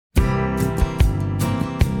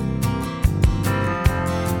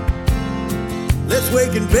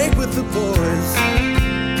wake and bake with the boys.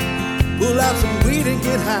 Pull out some weed and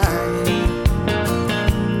get high.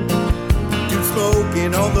 Dude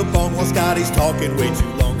smoking on the bong while Scotty's talking way too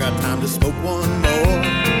long. Got time to smoke one more.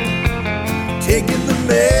 Taking the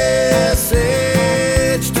message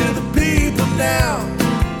to the people now.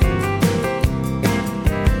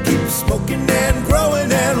 Keep smoking and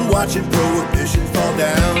growing and watching prohibition fall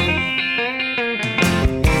down.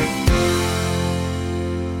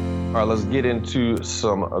 All right, let's get into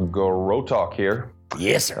some Grow Talk here.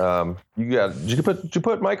 Yes, sir. Did you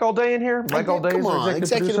put Mike All Day in here? Mike All Day is our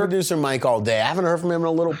executive producer Mike All Day. I haven't heard from him in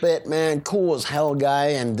a little bit, man. Cool as hell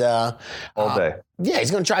guy, and all day. Yeah,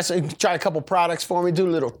 he's gonna try a couple products for me, do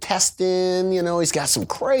a little testing. You know, he's got some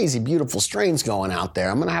crazy, beautiful strains going out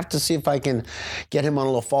there. I'm gonna have to see if I can get him on a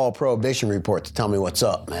little fall prohibition report to tell me what's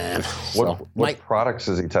up, man. What products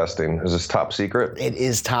is he testing? Is this top secret? It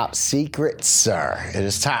is top secret, sir. It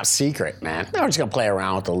is top secret, man. Now we're just gonna play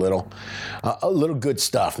around with a little good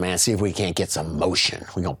stuff, man. See if we can't get some motion.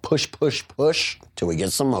 We're gonna push till we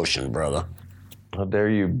get some motion, brother. How dare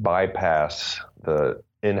you bypass the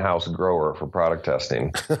in-house grower for product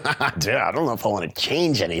testing? Dude, I don't know if I want to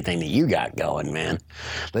change anything that you got going, man.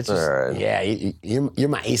 Let's just, all right. Yeah, you're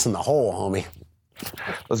my ace in the hole, homie.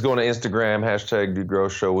 Let's go on to Instagram, hashtag Dude Grow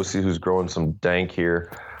Show. We'll see who's growing some dank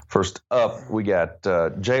here. First up, we got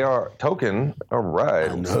JR Token. All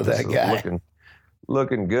right. I know that guy.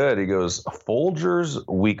 Looking good. He goes, Folgers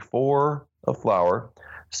week 4 of flour.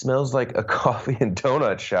 Smells like a coffee and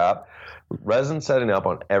donut shop. Resin setting up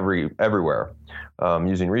on everywhere.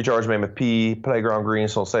 Using Recharge Mammoth P, Playground Green,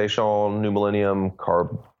 Sensation, New Millennium,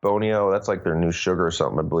 Carbonio. That's like their new sugar or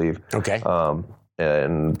something, I believe. Okay.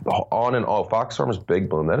 And on and off. Fox Farm's Big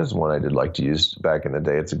Bloom. That is one I did like to use back in the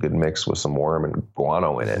day. It's a good mix with some worm and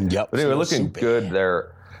guano in it. Yep. But anyway, looking good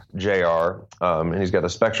there, JR. And he's got a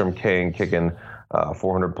Spectrum King kicking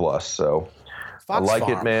 400 plus. So Fox I like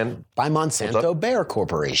Farm it, man. By Monsanto Bayer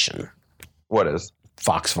Corporation. What is?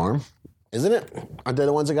 Fox Farm. Isn't it? Aren't they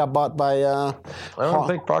the ones that got bought by? I don't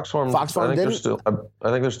think Fox Farm. Fox Farm didn't? I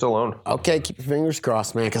think they're still owned. Okay, keep your fingers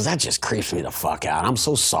crossed, man, because that just creeps me the fuck out. I'm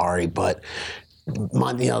so sorry, but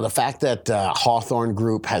the fact that Hawthorne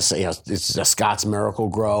Group has, it's a Scott's Miracle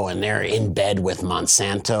Grow, and they're in bed with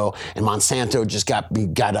Monsanto, and Monsanto just got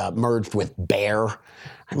merged with Bayer.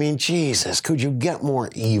 I mean, Jesus, could you get more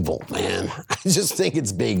evil, man? I just think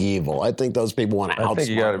it's big evil. I think those people want to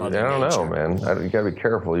outsmart Mother I don't Nature. know, man. You got to be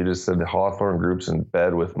careful. You just said the Hawthorne Group's in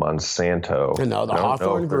bed with Monsanto. No, the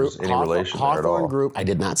Hawthorne Group. Any relation there at all. Hawthorne Group. I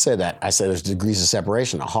did not say that. I said there's degrees of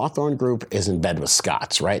separation. The Hawthorne Group is in bed with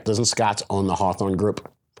Scotts, right? Doesn't Scotts own the Hawthorne Group?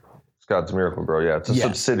 Scott's Miracle Grow, yeah. It's a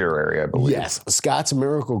subsidiary, I believe. Yes. Scott's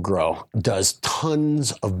Miracle Grow does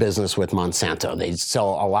tons of business with Monsanto. They sell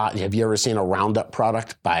a lot. Have you ever seen a Roundup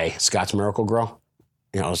product by Scott's Miracle Grow?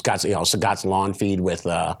 Scott's lawn feed with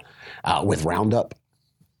Roundup.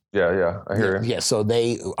 Yeah, I hear you. Yeah, so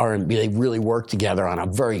they really work together on a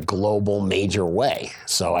very global, major way.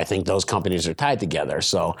 So I think those companies are tied together.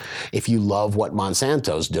 So if you love what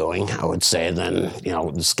Monsanto's doing, I would say then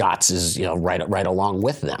Scotts is right along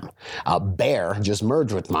with them. Bayer just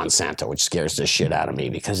merged with Monsanto, which scares the shit out of me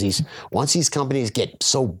because once these companies get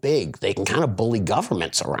so big, they can kind of bully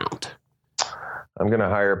governments around. I'm gonna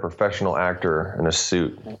hire a professional actor in a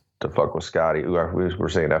suit to fuck with Scotty. We were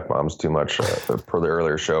saying F-bombs too much per the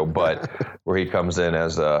earlier show, but where he comes in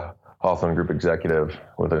as a Hawthorne Group executive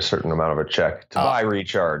with a certain amount of a check to buy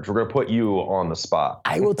Recharge. We're going to put you on the spot.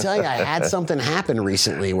 I will tell you, I had something happen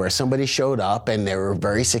recently where somebody showed up and they were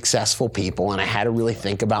very successful people, and I had to really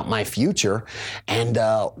think about my future and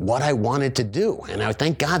what I wanted to do. And I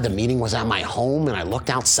thank God the meeting was at my home, and I looked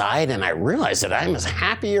outside and I realized that I'm as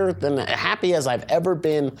happy as I've ever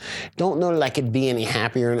been. Don't know that I could be any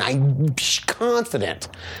happier, and I'm confident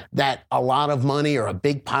that a lot of money or a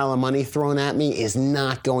big pile of money thrown at me is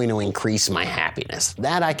not going to increase my happiness.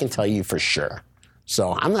 That I can tell you for sure.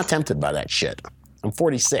 So I'm not tempted by that shit. I'm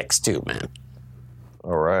 46 too, man.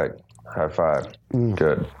 All right. High five.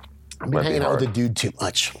 Good. I've been hanging out with the dude too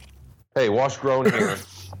much. Hey, Wash Grown here.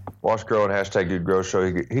 Wash Grown, hashtag Dude Grow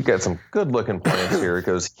Show. He got some good looking plants here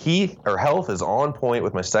because health is on point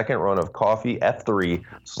with my second run of coffee F3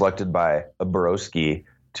 selected by a Borowski.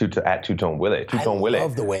 Two-Tone Willie. I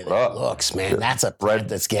love the way that looks, man. That's a bread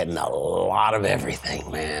that's getting a lot of everything,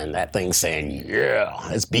 man. That thing's saying, yeah,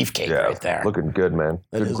 it's beefcake right there. Looking good, man.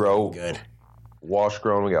 Good grow. Good. Wash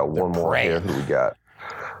Grown. We got one more here. Who we got?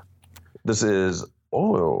 This is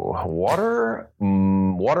Water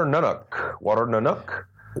Nanook.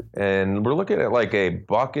 And we're looking at like a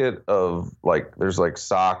bucket of there's like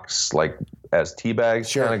socks, like as tea bags,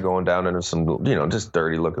 Sure. kind of going down into some, just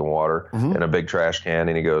dirty looking water in a big trash can.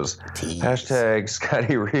 And he goes, hashtag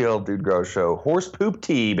Scotty Real Dude Grow Show, horse poop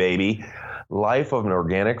tea, baby. Life of an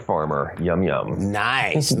organic farmer. Yum, yum.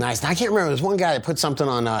 Nice. I can't remember. There's one guy that put something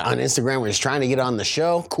on Instagram where he's trying to get on the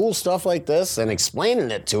show. Cool stuff like this, and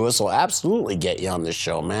explaining it to us will absolutely get you on the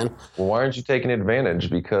show, man. Well, why aren't you taking advantage?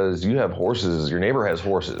 Because you have horses. Your neighbor has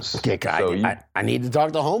horses. I need to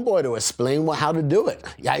talk to Homeboy to explain how to do it.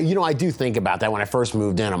 Yeah, I do think about that. When I first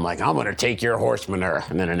moved in, I'm like, I'm going to take your horse manure.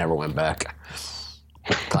 And then I never went back.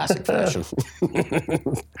 Classic fashion.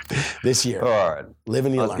 This year. All right.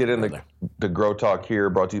 Living the Let's get into the Grow Talk here,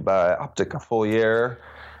 brought to you by Optic Foliaire.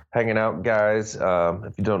 Hanging out, guys.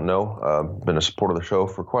 If you don't know, been a supporter of the show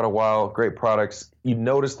for quite a while. Great products. You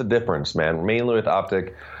notice the difference, man. Mainly with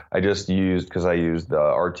Optic, I just used, because I used the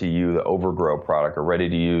RTU, the Overgrow product, or ready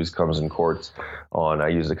to use, comes in quarts. I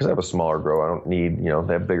use it because I have a smaller grow. I don't need,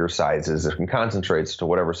 they have bigger sizes. It can concentrates to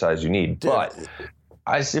whatever size you need. But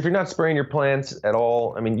if you're not spraying your plants at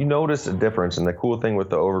all, you notice a difference. And the cool thing with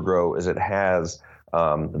the Overgrow is it has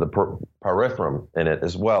the pyrethrum in it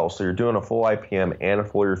as well. So you're doing a full IPM and a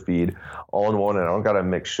foliar feed all in one, and I don't got to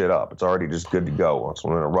mix shit up. It's already just good to go. So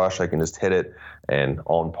when I'm in a rush, I can just hit it and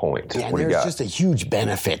on point. Yeah, what do you there's got? just a huge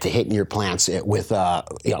benefit to hitting your plants with a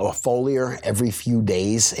foliar every few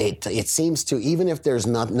days. It seems to, even if there's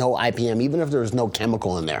no IPM, even if there's no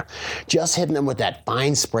chemical in there, just hitting them with that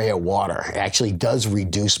fine spray of water actually does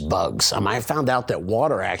reduce bugs. I found out that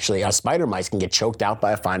water actually, spider mice can get choked out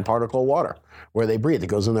by a fine particle of water where they breathe. It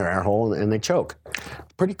goes in their air hole and they choke.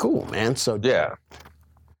 Pretty cool, man. So yeah,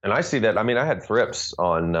 and I see that. I had thrips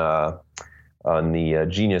on the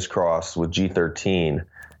Genius Cross with G13,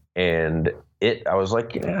 and I was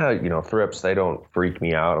like, thrips, they don't freak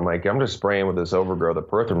me out. I'm like, I'm just spraying with this Overgrow. The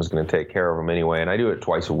pyrethrum is going to take care of them anyway, and I do it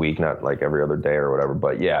twice a week, not like every other day or whatever.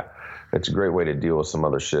 But yeah, it's a great way to deal with some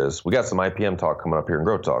other shiz. We got some IPM talk coming up here in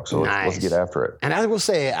Grow Talk, so let's get after it. And I will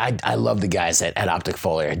say, I love the guys at Optic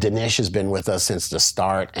Foliar. Dinesh has been with us since the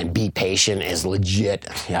start, and Be Patient is legit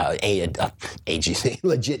AGC,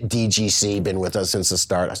 legit DGC, been with us since the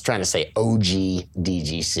start. I was trying to say OG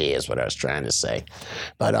DGC is what I was trying to say.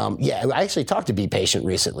 But I actually talked to Be Patient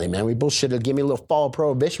recently, man. We bullshitted. Give me a little fall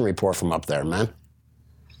prohibition report from up there, man.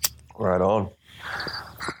 Right on.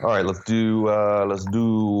 All right, let's do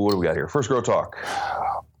what do we got here? First Grow Talk.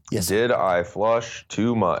 Yes. Did I flush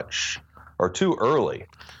too much or too early?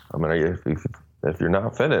 If you're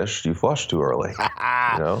not finished, you flush too early.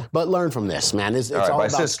 But learn from this, man. It's all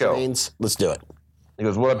about Cisco. strains. Let's do it. He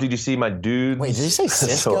goes, what up, DGC, my dudes? Wait, did you say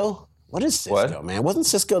Cisco? What is Cisco, man? Wasn't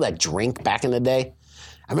Cisco that drink back in the day?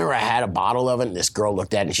 I remember I had a bottle of it, and this girl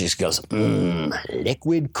looked at it, and she just goes,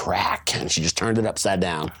 liquid crack. And she just turned it upside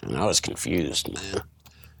down. And I was confused, man.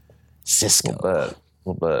 Cisco. A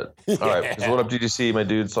little bit. All right. So what up, DGC, my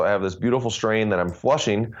dude? So I have this beautiful strain that I'm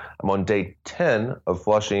flushing. I'm on day 10 of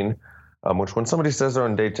flushing, which when somebody says they're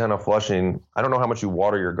on day 10 of flushing, I don't know how much you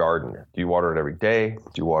water your garden. Do you water it every day?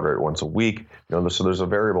 Do you water it once a week? So there's a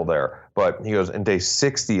variable there. But he goes, in day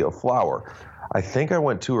 60 of flower. I think I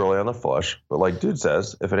went too early on the flush, but like dude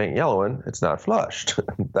says, if it ain't yellowing, it's not flushed.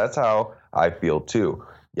 That's how I feel too.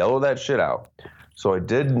 Yellow that shit out. So I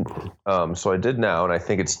did now, and I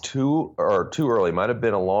think it's too early. Might have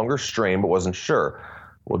been a longer strain, but wasn't sure.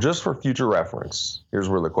 Well, just for future reference, here's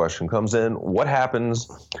where the question comes in. What happens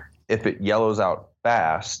if it yellows out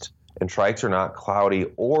fast and trikes are not cloudy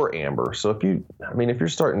or amber? So if you're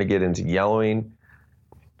starting to get into yellowing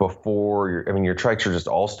before your trikes are just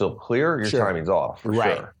all still clear, your timing's off for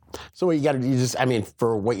sure. So what you got to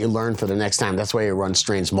for what you learn for the next time, that's why you run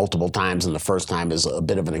strains multiple times, and the first time is a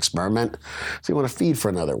bit of an experiment. So you want to feed for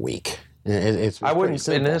another week. I wouldn't,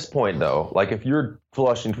 in this point though, like if you're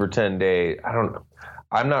flushing for 10 days,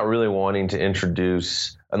 I'm not really wanting to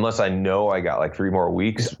introduce, unless I know I got like 3 more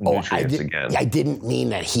weeks, nutrients again. I didn't mean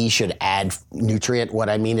that he should add nutrient. What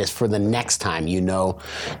I mean is for the next time,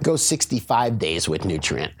 go 65 days with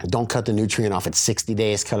nutrient. Don't cut the nutrient off at 60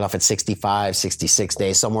 days, cut it off at 65, 66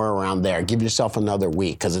 days, somewhere around there. Give yourself another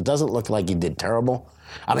week, because it doesn't look like you did terrible.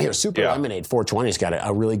 Super Lemonade 420's got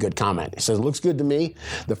a really good comment. He says, it looks good to me.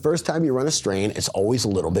 The first time you run a strain, it's always a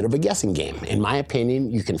little bit of a guessing game. In my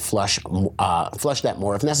opinion, you can flush that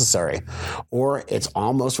more if necessary, or it's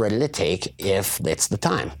almost ready to take if it's the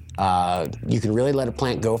time. You can really let a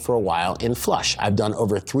plant go for a while and flush. I've done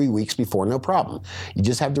over 3 weeks before, no problem. You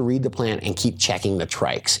just have to read the plant and keep checking the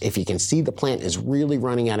trikes. If you can see the plant is really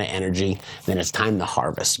running out of energy, then it's time to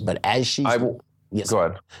harvest. But as she's... Yes. Go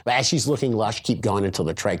ahead. But as she's looking lush, keep going until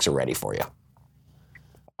the trikes are ready for you.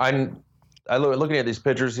 I looking at these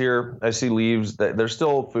pictures here, I see leaves. There's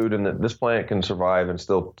still food, and this plant can survive and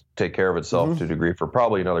still take care of itself to a degree for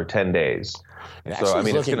probably another 10 days. So I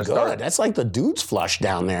mean, it's going to start. That's like the dude's flush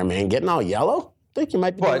down there, man, getting all yellow. I think you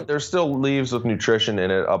might be. But there's still leaves with nutrition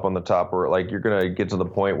in it up on the top, where like you're going to get to the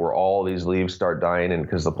point where all these leaves start dying, and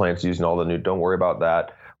because the plant's using all the don't worry about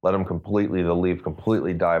that. Let them the leaf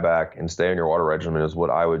completely die back and stay on your water regimen is what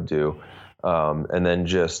I would do. And then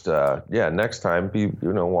just, next time be,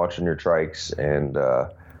 watching your trikes and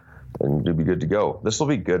you'll be good to go. This will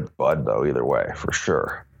be good bud though, either way, for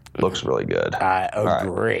sure. Looks really good. I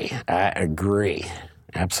agree. Right. I agree.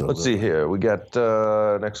 Absolutely. Let's see here. We got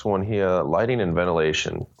next one here, lighting and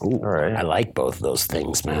ventilation. Ooh, all right. I like both those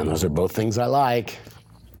things, man. Those are both things I like.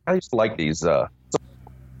 I used to like these.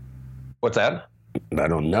 What's that? I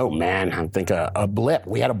don't know, man. I think a blip.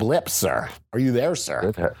 We had a blip, sir. Are you there,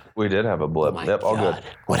 sir? We did have a blip. Oh yep, all good.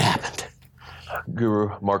 What happened? Guru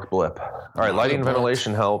Mark Blip. All right, lighting and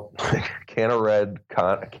ventilation help. Can of Red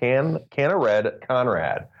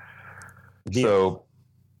Conrad. Deal. So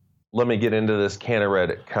let me get into this Can of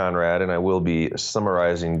Red Conrad, and I will be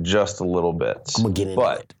summarizing just a little bit. I'm gonna get into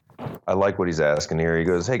it. I like what he's asking here. He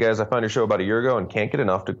goes, "Hey guys, I found your show about a year ago and can't get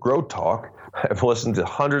enough to grow talk. I've listened to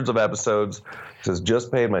hundreds of episodes. He says,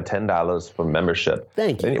 just paid my $10 for membership."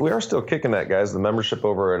 Thank you. And we are still kicking that, guys. The membership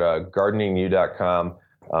over at gardeningyou.com.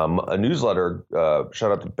 A newsletter,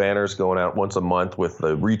 shout out to Banners, going out once a month with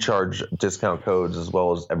the recharge discount codes, as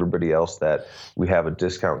well as everybody else that we have a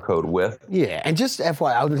discount code with. Yeah, and just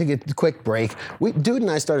FYI, I'll take a quick break. Dude and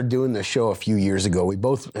I started doing this show a few years ago. We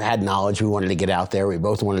both had knowledge. We wanted to get out there. We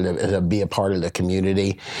both wanted to be a part of the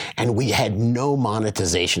community. And we had no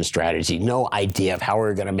monetization strategy, no idea of how we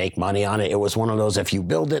were going to make money on it. It was one of those, if you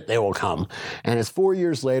build it, they will come. And it's 4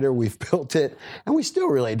 years later, we've built it, and we still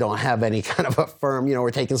really don't have any kind of a firm,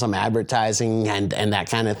 we're taking some advertising and that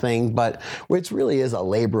kind of thing, but which really is a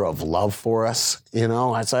labor of love for us,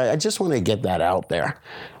 So I just want to get that out there.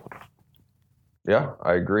 Yeah,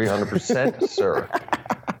 I agree 100%, sir.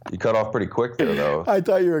 You cut off pretty quick there, though. I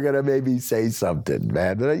thought you were going to maybe say something,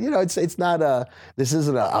 man. But, it's not this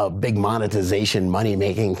isn't a big monetization,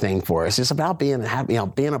 money-making thing for us. It's about being happy,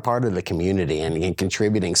 being a part of the community and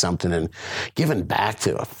contributing something and giving back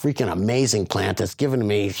to a freaking amazing plant that's given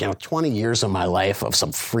me, 20 years of my life of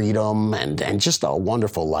some freedom and just a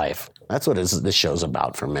wonderful life. That's what this show's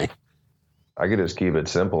about for me. I could just keep it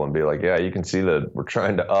simple and be like, yeah, you can see that we're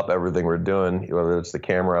trying to up everything we're doing, whether it's the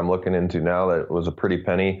camera I'm looking into now that was a pretty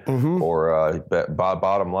penny, or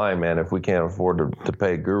bottom line, man, if we can't afford to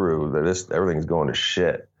pay Guru, everything's going to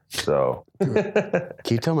shit. So, can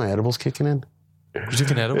you tell my edible's kicking in? You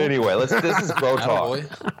took an edible? Anyway, this is bro talk.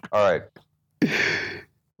 All right. I'm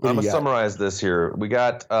going to summarize this here. We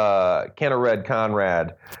got Can of Red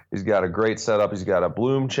Conrad. He's got a great setup. He's got a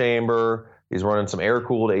bloom chamber. He's running some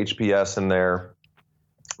air-cooled HPS in there.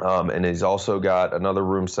 And he's also got another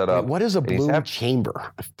room set up. What is a bloom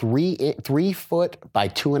chamber? 3 foot by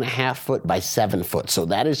 2.5 foot by 7 foot. So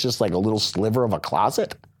that is just like a little sliver of a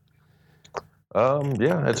closet?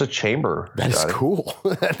 Yeah, it's a chamber. That is cool.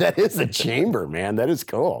 That is a chamber, man. That is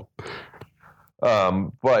cool.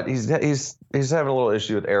 But he's having a little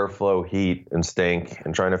issue with airflow, heat, and stink,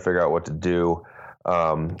 and trying to figure out what to do.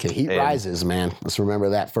 Okay, heat rises, man. Let's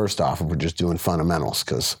remember that first off if we're just doing fundamentals,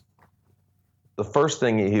 because the first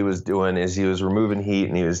thing he was doing is he was removing heat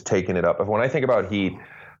and he was taking it up. When I think about heat,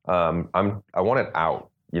 I want it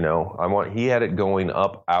out. He had it going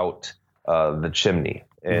up out the chimney,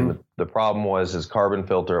 and the problem was his carbon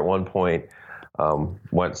filter at one point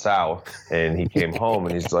went south, and he came home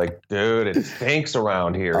and he's like, "Dude, it stinks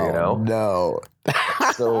around here." No.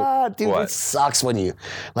 So, dude, it sucks when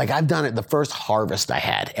I've done it. The first harvest I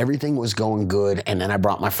had, everything was going good, and then I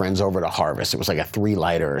brought my friends over to harvest. It was like a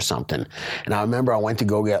 3-lighter or something, and I remember I went to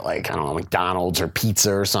go get McDonald's or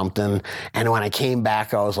pizza or something, and when I came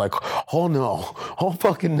back, I was like, "Oh no, oh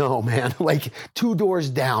fucking no, man!" 2 doors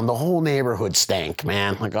down, the whole neighborhood stank,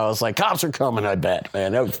 man. I was like, "Cops are coming," I bet,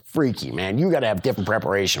 man. That was freaky, man. You got to have different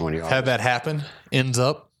preparation when you had that happen. Ends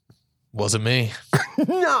up. Wasn't me.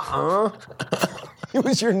 Nuh-uh. It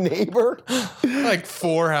was your neighbor?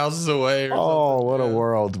 4 houses away. Oh, what a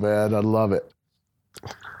world, man. I love it.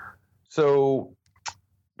 So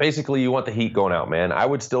basically you want the heat going out, man. I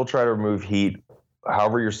would still try to remove heat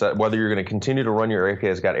however you're set, whether you're going to continue to run your AK.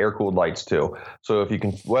 It's got air-cooled lights too. So if you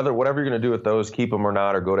can, whatever you're going to do with those, keep them or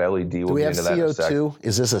not, or go to LED. Do we have CO2?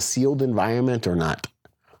 Is this a sealed environment or not?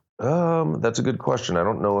 That's a good question. I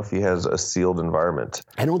don't know if he has a sealed environment.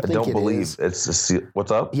 I don't believe it's a seal.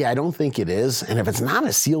 What's up? Yeah, I don't think it is. And if it's not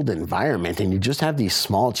a sealed environment and you just have these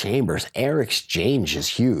small chambers, air exchange is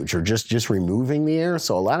huge, or just removing the air.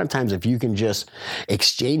 So a lot of times if you can just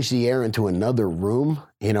exchange the air into another room,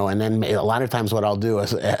 and then a lot of times what I'll do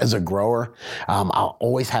as a grower, I'll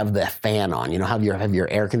always have the fan on. Have your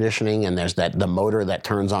air conditioning, and there's the motor that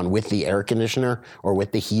turns on with the air conditioner or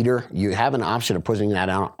with the heater. You have an option of putting that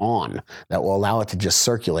on that will allow it to just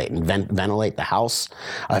circulate and ventilate the house.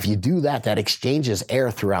 If you do that, that exchanges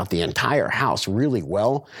air throughout the entire house really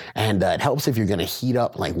well, and it helps if you're going to heat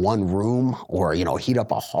up like one room or heat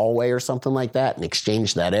up a hallway or something like that and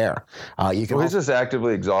exchange that air. You can. Well, he's just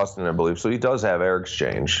actively exhausting, I believe, so he does have air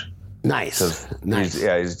exchange. Nice.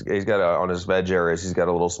 He's got on his veg areas, he's got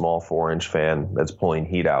a little small 4-inch fan that's pulling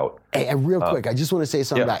heat out. Hey, and real quick, I just want to say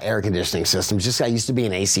something about air conditioning systems. I used to be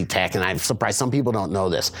an AC tech, and I'm surprised some people don't know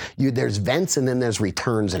this. There's vents and then there's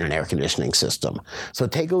returns in an air conditioning system. So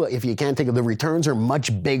take a look, if you can take a look. The returns are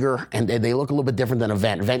much bigger, and they look a little bit different than a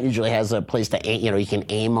vent. A vent usually has a place to aim, you can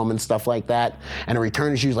aim them and stuff like that. And a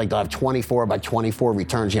return is usually they'll have 24 by 24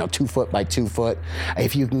 returns, 2 foot by 2 foot.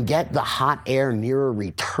 If you can get the hot air near a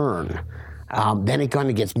return, then it kind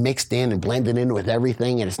of gets mixed in and blended in with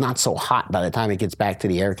everything, and it's not so hot by the time it gets back to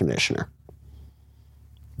the air conditioner.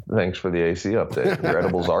 Thanks for the AC update. Your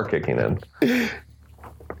edibles are kicking in.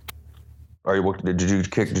 Did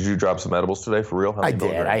you drop some edibles today for real? I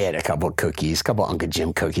did. I had a couple of cookies. A couple of Uncle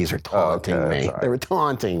Jim cookies were taunting me. Right. They were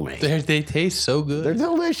taunting me. They taste so good. They're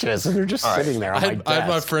delicious, and they're just sitting there on my desk. I have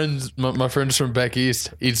my friends from back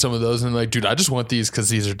east eat some of those, and they're like, dude, I just want these because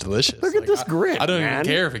these are delicious. Look at this grit, I don't even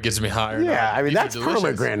care if it gets me high or not. Yeah, I mean, that's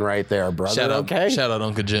permagrin right there, brother. Shout out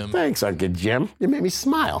Uncle Jim. Thanks, Uncle Jim. You made me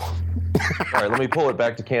smile. All right, let me pull it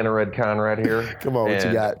back to Can of Red Conrad here. Come on, what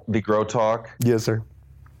you got? The Grow Talk. Yes, sir.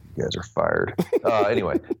 You guys are fired.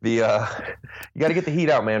 Anyway, you got to get the heat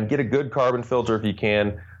out, man. Get a good carbon filter if you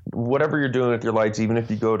can. Whatever you're doing with your lights, even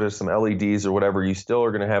if you go to some LEDs or whatever, you still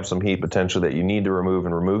are going to have some heat potential that you need to remove.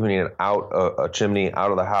 And removing it out a chimney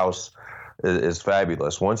out of the house is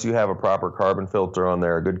fabulous. Once you have a proper carbon filter on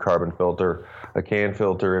there, a good carbon filter, a can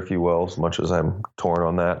filter, if you will, as much as I'm torn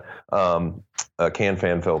on that, a can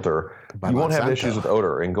fan filter, you won't have issues with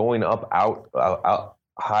odor. And going out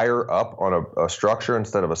higher up on a structure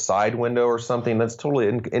instead of a side window or something, that's totally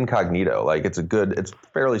incognito. Like it's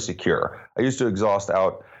fairly secure. I used to exhaust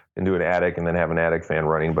out into an attic and then have an attic fan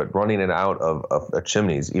running, but running it out of a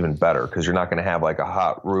chimney is even better because you're not going to have like a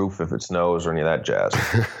hot roof if it snows or any of that jazz,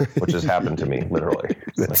 which has happened to me literally.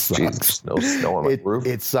 That sucks. No snow on my roof.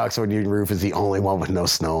 It sucks when your roof is the only one with no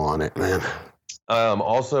snow on it, man.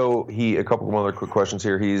 Also, a couple of other quick questions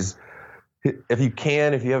here. If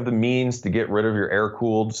you have the means to get rid of your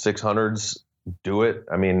air-cooled 600s, do it.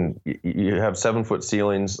 I mean, you have 7-foot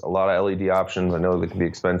ceilings, a lot of LED options. I know they can be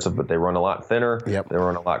expensive, but they run a lot thinner. Yep. They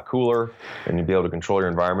run a lot cooler, and you'll be able to control your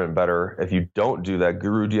environment better. If you don't do that,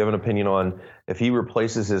 Guru, do you have an opinion on if he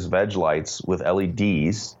replaces his veg lights with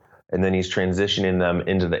LEDs and then he's transitioning them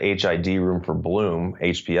into the HID room for Bloom,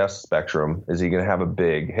 HPS spectrum, is he going to have a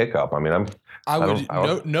big hiccup? I mean,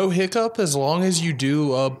 no hiccup as long as you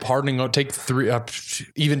do hardening. Take 3,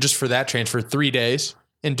 even just for that transfer, 3 days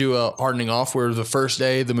and do a hardening off. Where the first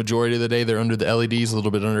day, the majority of the day, they're under the LEDs, a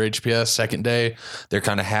little bit under HPS. Second day, they're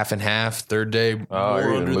kind of half and half. Third day,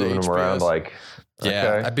 more under the HPS. Them around like.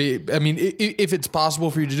 Yeah, okay. If it's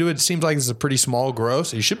possible for you to do it, it seems like it's a pretty small grow,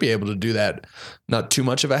 so you should be able to do that. Not too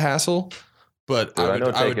much of a hassle, but I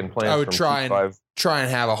would try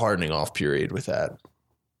and have a hardening off period with that.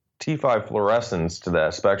 T5 fluorescents to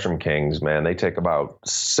the Spectrum Kings, man, they take about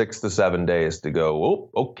 6 to 7 days to go. Oh,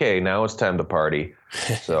 okay, now it's time to party.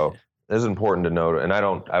 So it's important to note, and I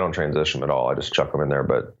don't transition them at all. I just chuck them in there,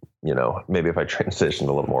 but. Maybe if I transitioned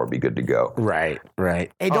a little more, it'd be good to go. Right.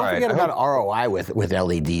 Hey, don't forget about ROI with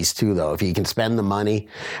LEDs too, though. If you can spend the money,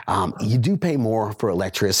 you do pay more for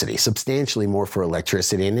electricity, substantially more for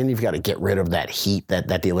electricity, and then you've got to get rid of that heat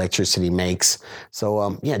that the electricity makes.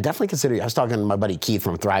 So, definitely consider. I was talking to my buddy Keith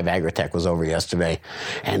from Thrive Agritech was over yesterday,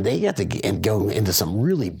 and they got to go into some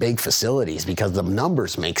really big facilities because the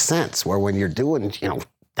numbers make sense. Where when you're doing,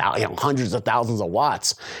 hundreds of thousands of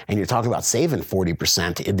watts, and you're talking about saving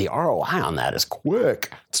 40%. The ROI on that is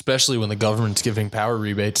quick. Especially when the government's giving power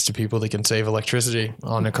rebates to people that can save electricity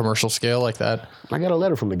on a commercial scale like that. I got a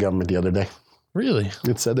letter from the government the other day. Really?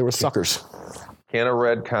 It said there were suckers. Can of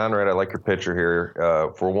Red Conrad, I like your picture here.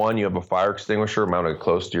 For one, you have a fire extinguisher mounted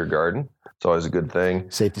close to your garden. It's always a good thing.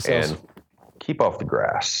 Safety cells. And keep off the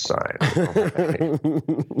grass sign.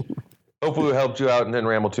 Hopefully we helped you out and didn't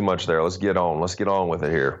ramble too much there. Let's get on with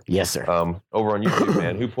it here. Yes, sir. Over on YouTube,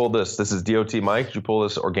 man. Who pulled this? This is DOT Mike. Did you pull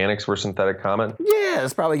this organics for synthetic comment? Yeah,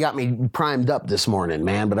 it's probably got me primed up this morning,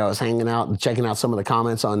 man. But I was hanging out and checking out some of the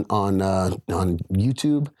comments on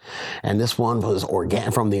YouTube, and this one was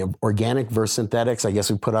from the organic versus synthetics. I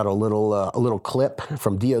guess we put out a little clip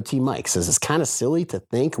from DOT Mike. Says it's kind of silly to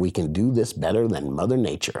think we can do this better than Mother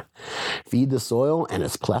Nature. Feed the soil and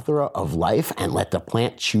its plethora of life, and let the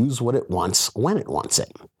plant choose what it wants when it wants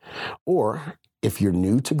it. Or if you're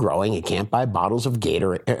new to growing, you can't buy bottles of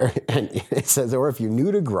Gatorade. And it says, or if you're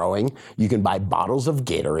new to growing, you can buy bottles of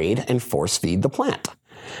Gatorade and force feed the plant.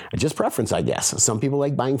 Just preference, I guess. Some people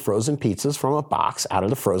like buying frozen pizzas from a box out of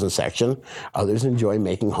the frozen section. Others enjoy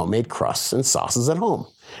making homemade crusts and sauces at home.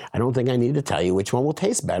 I don't think I need to tell you which one will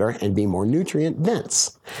taste better and be more nutrient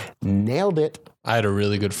dense. Nailed it. I had a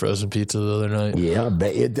really good frozen pizza the other night. Yeah, I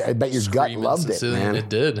bet your gut loved it, man. It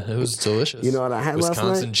did. It was delicious. You know what I had last night?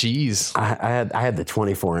 Wisconsin cheese. I had the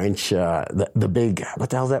 24-inch, the big, what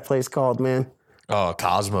the hell's that place called, man? Oh,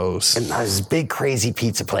 Cosmos. And this big crazy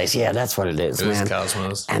pizza place. Yeah, that's what it is, man. It was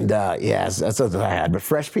Cosmos. And yeah, that's what I had. But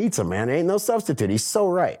fresh pizza, man. There ain't no substitute. He's so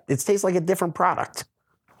right. It tastes like a different product.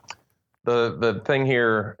 The thing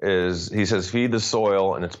here is, he says, feed the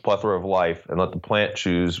soil and its plethora of life and let the plant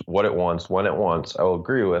choose what it wants, when it wants. I will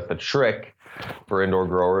agree with the trick for indoor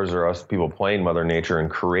growers or us people playing Mother Nature and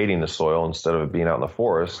creating the soil instead of it being out in the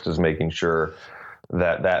forest is making sure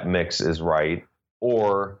that mix is right,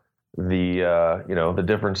 or the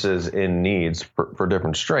differences in needs for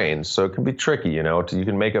different strains. So it can be tricky, you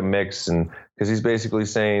can make a mix, and because he's basically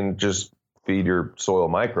saying just feed your soil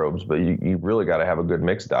microbes, but you really got to have a good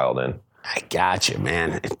mix dialed in. I got you,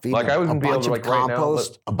 man. Like I wouldn't be able to, like,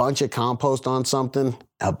 compost, a bunch of compost on something,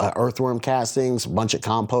 earthworm castings, a bunch of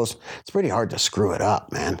compost. It's pretty hard to screw it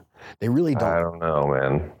up, man. They really don't. I don't know,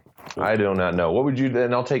 man. I do not know. What would you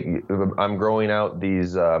then? I'm growing out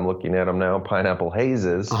these, I'm looking at them now, pineapple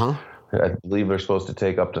hazes. Uh-huh. I believe they're supposed to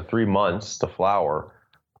take up to 3 months to flower.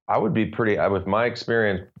 I would be with my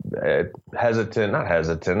experience, not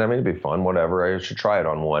hesitant. I mean, it'd be fun, whatever. I should try it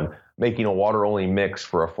on one. Making a water-only mix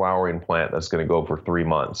for a flowering plant that's going to go for 3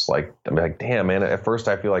 months. Like, I'm like, damn, man, at first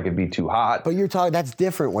I feel like it'd be too hot. But that's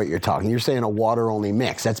different what you're talking. You're saying a water-only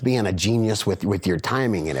mix. That's being a genius with your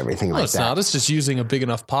timing and everything like that. No, it's not. It's just using a big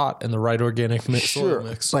enough pot and the right organic soil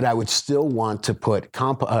mix. But I would still want to put,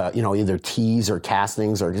 either teas or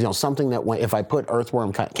castings or, something that if I put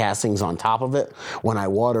earthworm castings on top of it, when I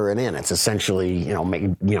water it in, it's essentially,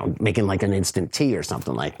 making like an instant tea or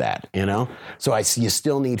something like that, So you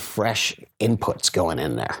still need fresh inputs going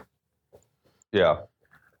in there. Yeah,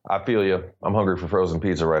 I feel you. I'm hungry for frozen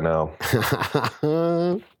pizza right now.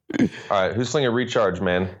 All right, who's slinging recharge,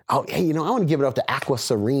 man? Oh, hey, I want to give it up to Aqua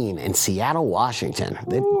Serene in Seattle, Washington.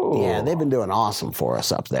 They've been doing awesome for us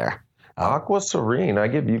up there. Aqua Serene, I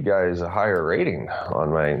give you guys a higher rating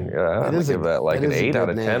on mine. I give that like an 8 out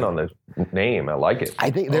of 10 on the name. I like it. I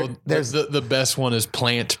think there's the best one is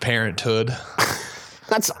Plant Parenthood.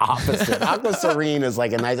 That's opposite. Aqua Serene is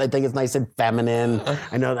like I think it's nice and feminine.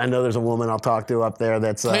 I know there's a woman I'll talk to up there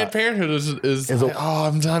that's Planned Parenthood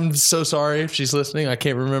I'm so sorry if she's listening. I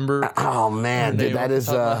can't remember. Oh man, dude, that is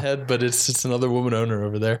my head, but it's another woman owner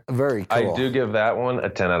over there. Very cool. I do give that one a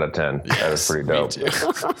 10 out of 10. Yes, that is pretty dope. Me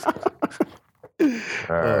too.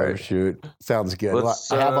 All right. Oh, shoot. Sounds good.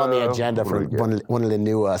 I have on the agenda for one of the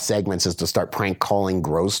new segments is to start prank calling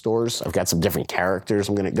grow stores. I've got some different characters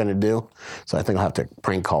I'm going to do. So I think I'll have to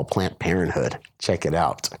prank call Planned Parenthood. Check it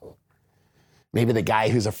out. Maybe the guy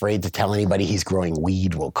who's afraid to tell anybody he's growing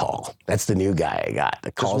weed will call. That's the new guy I got.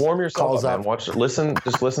 Just warm yourself up, man. Listen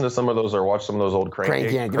to some of those or watch some of those old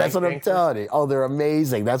crank Yankee. That's what I'm telling you. Oh, they're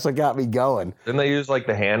amazing. That's what got me going. Didn't they use like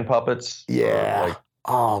the hand puppets? Yeah. Man.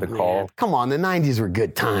 Call. Come on, the 90s were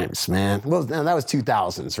good times, man. Well, that was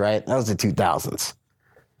 2000s, right? That was the 2000s.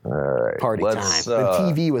 All right. Party time.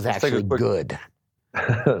 The TV was actually good.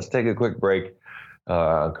 Let's take a quick break.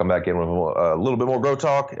 Come back in with a little bit more Grow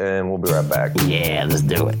Talk, and we'll be right back. Yeah, let's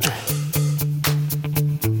do it.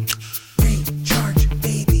 Recharge,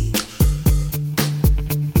 baby.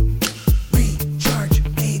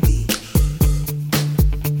 Recharge, baby.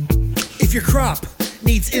 If your crop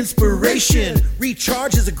needs inspiration,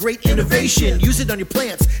 Recharge is a great innovation. Use it on your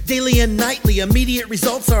plants daily and nightly. Immediate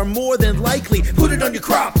results are more than likely. Put it on your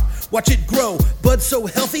crop, watch it grow. Buds so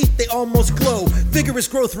healthy, they almost glow. Vigorous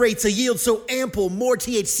growth rates, a yield so ample. More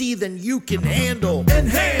THC than you can handle.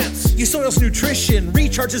 Enhance your soil's nutrition.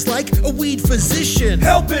 Recharge is like a weed physician,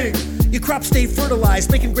 helping Your crops stay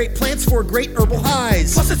fertilized, making great plants for great herbal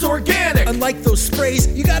highs. Plus it's organic. Unlike those sprays,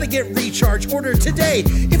 you gotta get Recharge. Order today.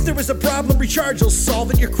 If there is a problem, Recharge will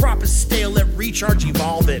solve it. Your crop is stale, let Recharge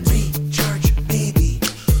evolve it. Recharge, baby.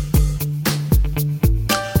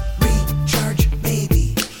 Recharge,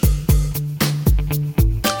 baby.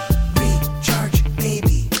 Recharge,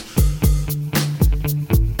 baby.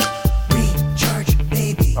 Recharge,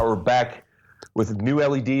 baby. We're back with new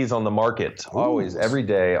LEDs on the market. Always, every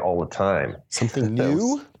day, all the time. Something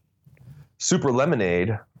new? Super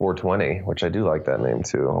Lemonade 420, which I do like that name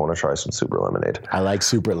too. I want to try some Super Lemonade. I like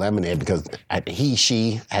Super Lemonade because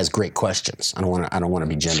she has great questions. I don't want to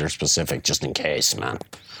be gender specific just in case, man.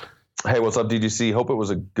 Hey, what's up, DGC? Hope it was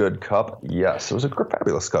a good cup. Yes, it was a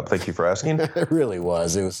fabulous cup. Thank you for asking. It really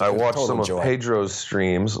was. I watched some of Pedro's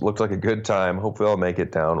streams. Looked like a good time. Hopefully I'll make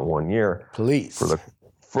it down 1 year. Please.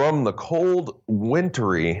 From the cold,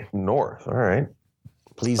 wintry north. All right.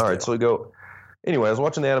 Please. All right, so we go. Anyway, I was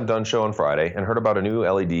watching the Adam Dunn show on Friday and heard about a new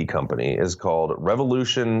LED company. It's called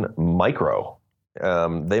Revolution Micro.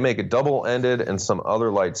 They make a double-ended and some other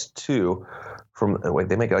lights too.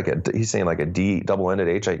 They make he's saying like a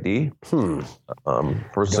double-ended HID. Don't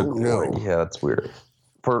know. Yeah, that's weird.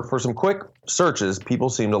 For some quick searches, people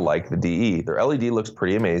seem to like the DE. Their LED looks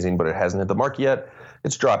pretty amazing, but it hasn't hit the mark yet.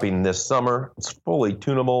 It's dropping this summer. It's fully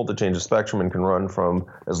tunable to change the spectrum and can run from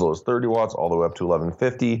as low as 30 watts all the way up to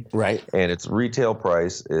 1150. Right. And its retail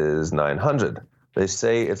price is $900. They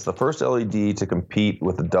say it's the first LED to compete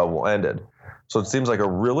with the double-ended. So it seems like a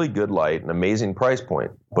really good light, an amazing price point.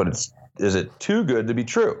 But is it too good to be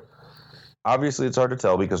true? Obviously, it's hard to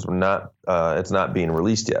tell because it's not being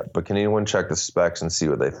released yet. But can anyone check the specs and see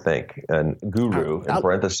what they think? And Guru, in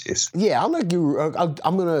parentheses. Yeah, I'll let Guru.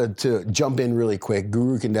 I'm going to jump in really quick.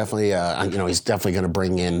 Guru can definitely, he's definitely going to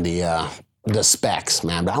bring in the specs,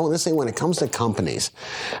 man. But I want to say when it comes to companies,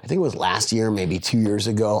 I think it was last year, maybe 2 years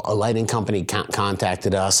ago, a lighting company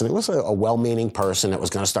contacted us, and it was a well-meaning person that was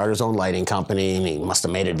going to start his own lighting company, and he must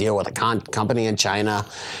have made a deal with a company in China,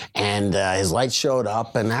 and his lights showed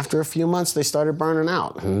up, and after a few months, they started burning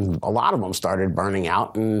out, and a lot of them started burning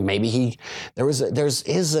out, and maybe there's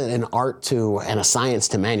an art to and a science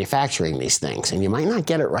to manufacturing these things, and you might not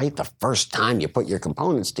get it right the first time you put your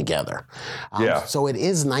components together. So it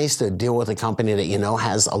is nice to deal with a company that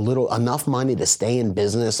has enough money to stay in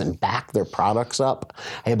business and back their products up.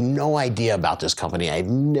 I have no idea about this company. I've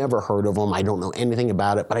never heard of them. I don't know anything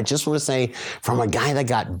about it. But I just want to say, from a guy that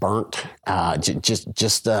got burnt,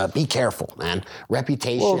 just be careful, man.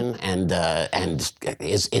 Reputation and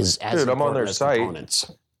is as dude, I'm on their as site. Components.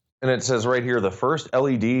 And it says right here, the first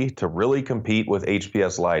LED to really compete with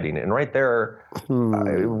HPS lighting. And right there,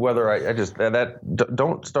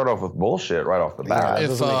 don't start off with bullshit right off the bat. Yeah, that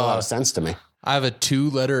doesn't make a lot of sense to me. I have a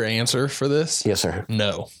 2-letter answer for this. Yes, sir.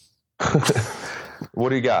 No. What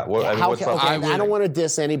do you got? I don't want to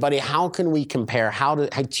diss anybody. How can we compare?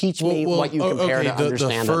 Teach me what you compare to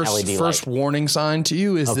understand an LED light. The first warning sign to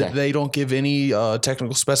you is that they don't give any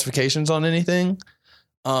technical specifications on anything.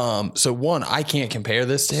 So one, I can't compare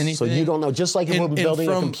this to anything. So you don't know, just like if we're building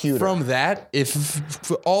a computer. From that,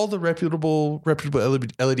 if all the reputable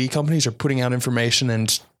LED companies are putting out information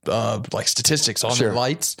and like statistics on their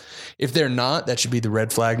lights, if they're not, that should be the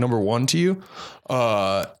red flag number one to you.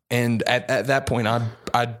 And at that point,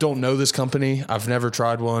 I don't know this company. I've never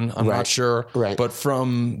tried one. I'm not sure. Right. But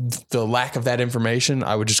from the lack of that information,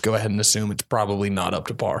 I would just go ahead and assume it's probably not up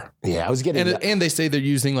to par. Yeah, I was getting... And they say they're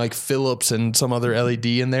using like Philips and some other LED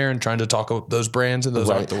in there and trying to talk about those brands, and those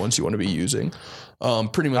aren't the ones you want to be using.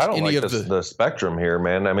 Pretty much I don't any like of the spectrum here,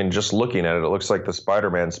 man. I mean, just looking at it, it looks like the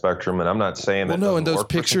Spider-Man spectrum, and I'm not saying that. Well, no, and those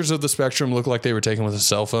pictures of the spectrum look like they were taken with a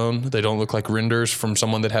cell phone. They don't look like renders from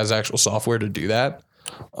someone that has actual software to do that.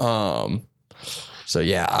 So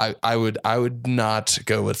yeah, I would not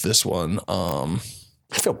go with this one.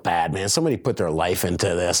 I feel bad, man. Somebody put their life into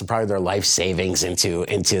this, probably their life savings into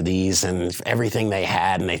these and everything they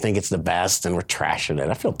had, and they think it's the best, and we're trashing it.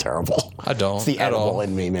 I feel terrible. I don't. It's the at edible all.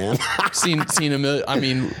 in me, man. seen a million. I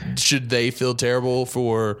mean, should they feel terrible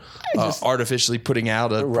for artificially putting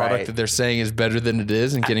out a product that they're saying is better than it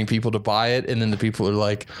is and getting people to buy it, and then the people are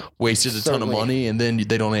like wasted a ton of money, and then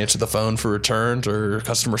they don't answer the phone for returns or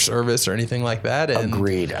customer service or anything like that. And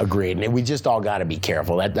Agreed. And we just all got to be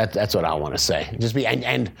careful. That's what I want to say. Just be.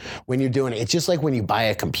 And when you're doing it, it's just like when you buy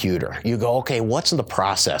a computer. You go, okay, what's the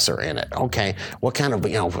processor in it? Okay, what kind of,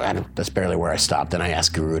 that's barely where I stopped. And I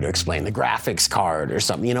asked Guru to explain the graphics card or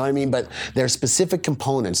something, you know what I mean? But there are specific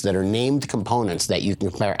components that are named components that you can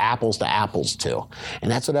compare apples to apples to.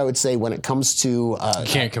 And that's what I would say when it comes to... you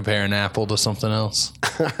can't compare an Apple to something else.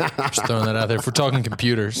 Just throwing that out there. If we're talking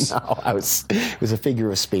computers. No, it was a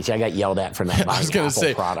figure of speech. I got yelled at for not buying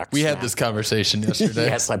Apple products. We had this conversation yesterday.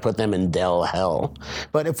 Yes, I put them in Dell hell.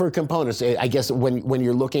 But for components, I guess when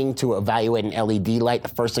you're looking to evaluate an LED light, the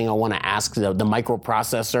first thing I want to ask, the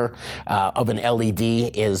microprocessor of an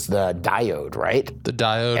LED is the diode, right? The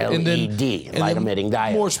diode. LED, light-emitting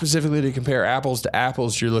diode. More specifically, to compare apples to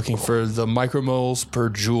apples, you're looking for the micromoles per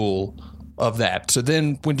joule of that. So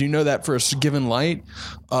then when you know that for a given light,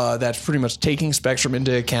 that's pretty much taking spectrum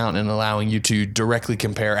into account and allowing you to directly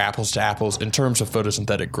compare apples to apples in terms of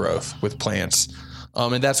photosynthetic growth with plants.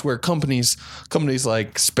 And that's where companies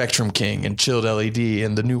like Spectrum King and Chilled LED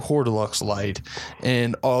and the new Hortilux light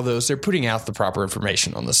and all those, they're putting out the proper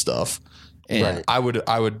information on this stuff. And right.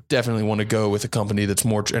 I would definitely want to go with a company that's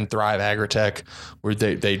more, and Thrive Agritech, where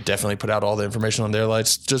they definitely put out all the information on their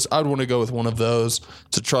lights. I'd want to go with one of those.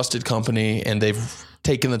 It's a trusted company, and they've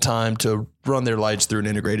taken the time to run their lights through an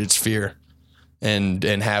integrated sphere and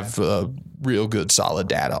have real good solid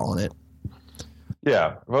data on it.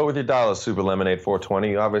 Yeah, vote with your dollar, Super Lemonade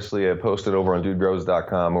 420. Obviously, I posted over on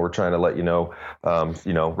dudegrows.com, and we're trying to let you know,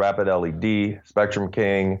 Rapid LED, Spectrum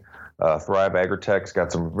King, Thrive Agritech's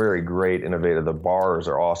got some very great innovative. The bars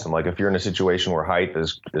are awesome. Like if you're in a situation where height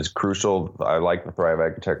is crucial, I like the Thrive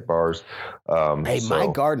Agritech bars. My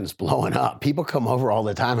garden's blowing up. People come over all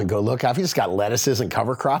the time and go, look, I've just got lettuces and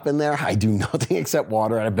cover crop in there. I do nothing except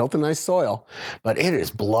water, and I built a nice soil, but it is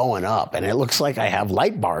blowing up, and it looks like I have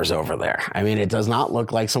light bars over there. I mean, it does not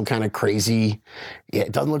look like some kind of crazy,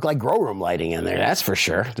 it doesn't look like grow room lighting in there, that's for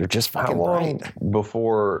sure. They're just fucking bright.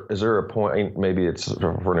 Is there a point, maybe it's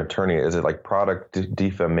for an attorney, is it like product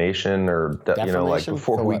defamation or, like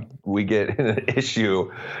before we get in an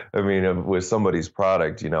issue, with somebody's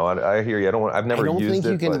product, I hear you. I've never used it. I don't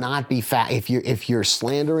think you cannot be if you're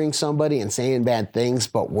slandering somebody and saying bad things,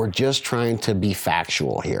 but we're just trying to be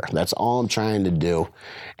factual here. That's all I'm trying to do.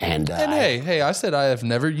 And hey, I said I have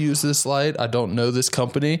never used this light. I don't know this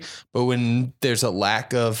company, but when there's a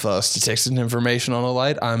lack of statistics and information on a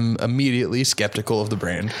light, I'm immediately skeptical of the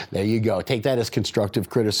brand. There you go. Take that as constructive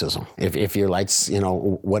criticism. If your light's,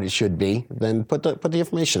 what it should be, then put the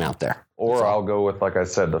information out there. Or I'll go with, like I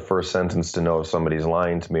said, the first sentence to know if somebody's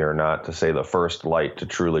lying to me or not, to say the first light to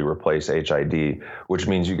truly replace HID, which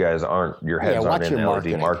means you guys aren't in the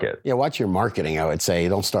LED market. Yeah, watch your marketing, I would say.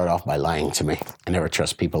 Don't start off by lying to me. I never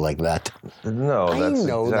trust people like that.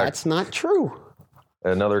 No, that's not true.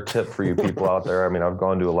 Another tip for you people out there, I've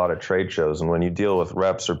gone to a lot of trade shows, and when you deal with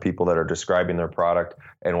reps or people that are describing their product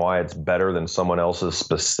and why it's better than someone else's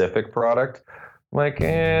specific product, I'm like,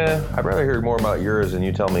 I'd rather hear more about yours and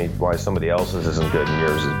you tell me why somebody else's isn't good and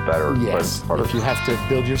yours is better. Yes, if you have to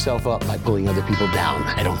build yourself up by pulling other people down,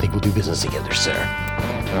 I don't think we'll do business together, sir.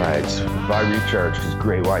 All right, buy Recharge because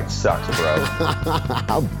Gray White sucks, bro.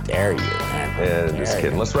 How dare you, man? Just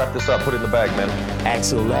kidding. Let's wrap this up. Put it in the bag, man.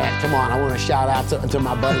 Excellent. Come on, I want to shout out to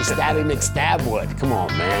my buddy Stabby McStabwood. Come on,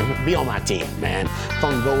 man. Be on my team, man.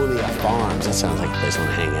 Fungolia Farms. That sounds like a place I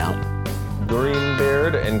want to hang out.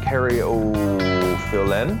 Greenbeard and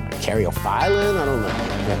Carriophyllene. Carriophyllene? I don't know.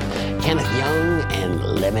 Kenneth Young and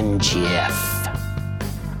Lemon Jeff.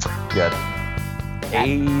 Got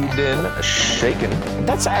Aiden Shaken.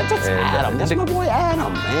 That's Adam. That's my boy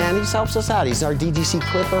Adam, man. He helps us out. He's our DGC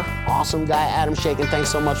clipper. Awesome guy, Adam Shaken. Thanks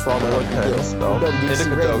so much for all the work you do. DGC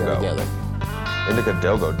Radio together. Indica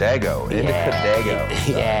Dago.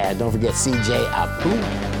 Yeah, don't forget CJ Apu.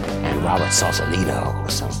 And Robert Sausalito.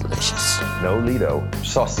 Sounds delicious. No Lido.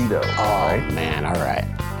 Saucito. Oh, right? Man. All right.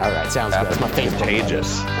 Sounds good. That's my favorite.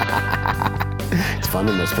 Contagious. It's fun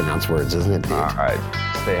to mispronounce words, isn't it, dude? All right.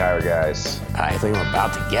 Stay higher, guys. I think I'm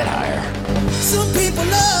about to get higher. Some people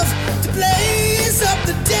love to blaze up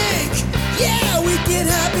the dank. Yeah, we get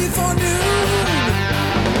happy for noon.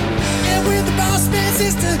 And when the boss man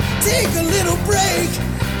says to take a little break,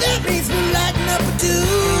 that means we're lighting up a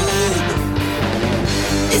dude.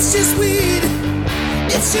 It's just weed.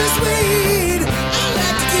 I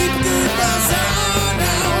like to keep a good buzz on.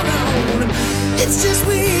 It's just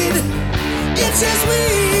weed.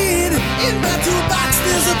 In my toolbox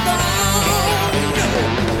there's a bone.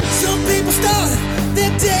 Some people start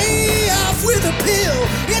their day off with a pill.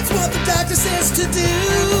 It's what the doctor says to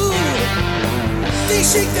do. They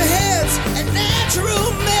shake their heads at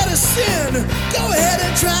natural medicine. Go ahead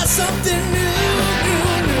and try something new.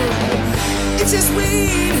 It's just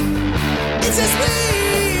weed. It's just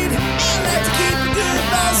weed. I like to keep the good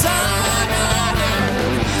vibes on.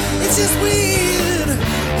 It's just weed.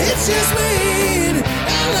 It's just weed.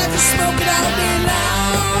 I like to smoke it all day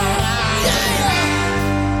long. Yeah.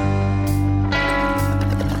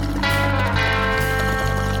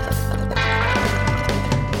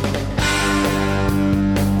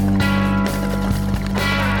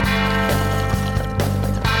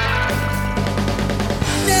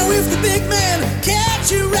 If the big man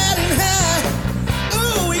catch you riding high,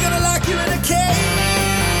 ooh, we gonna lock you in a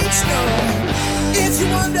cage. No, if you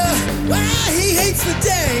wonder why he hates the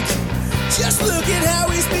dank, just look at how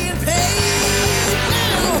he's being paid.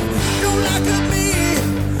 Now, don't lock up me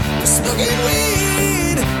for smoking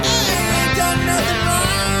weed. I ain't done nothing wrong.